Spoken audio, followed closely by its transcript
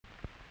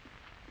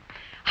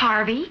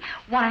Harvey,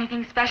 want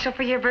anything special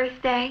for your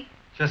birthday?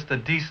 Just a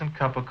decent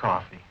cup of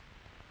coffee.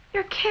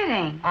 You're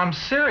kidding. I'm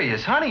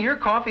serious. Honey, your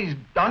coffee's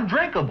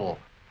undrinkable.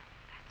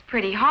 It's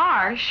pretty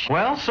harsh.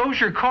 Well,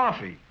 so's your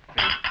coffee.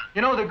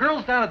 You know, the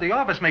girls down at the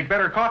office make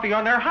better coffee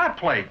on their hot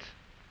plates.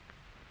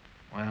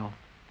 Well,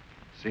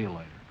 see you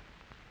later.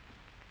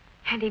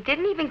 And he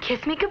didn't even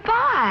kiss me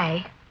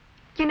goodbye.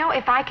 You know,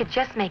 if I could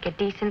just make a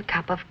decent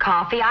cup of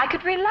coffee, I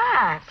could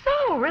relax.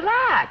 So,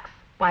 relax.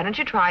 Why don't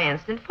you try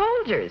instant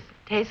Folgers?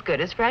 Tastes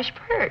good as fresh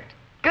perked.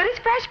 Good as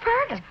fresh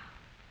perked?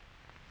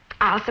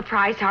 I'll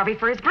surprise Harvey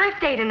for his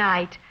birthday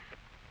tonight.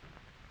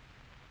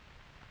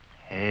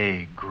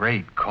 Hey,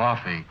 great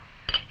coffee.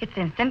 It's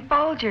instant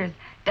Folgers.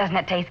 Doesn't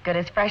it taste good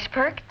as fresh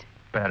perked?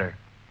 Better.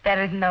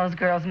 Better than those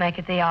girls make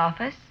at the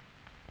office?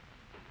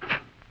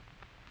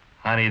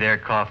 Honey, their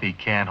coffee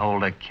can't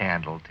hold a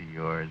candle to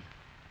yours.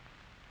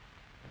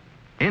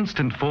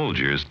 Instant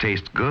Folgers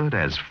taste good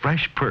as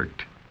fresh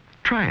perked.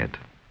 Try it.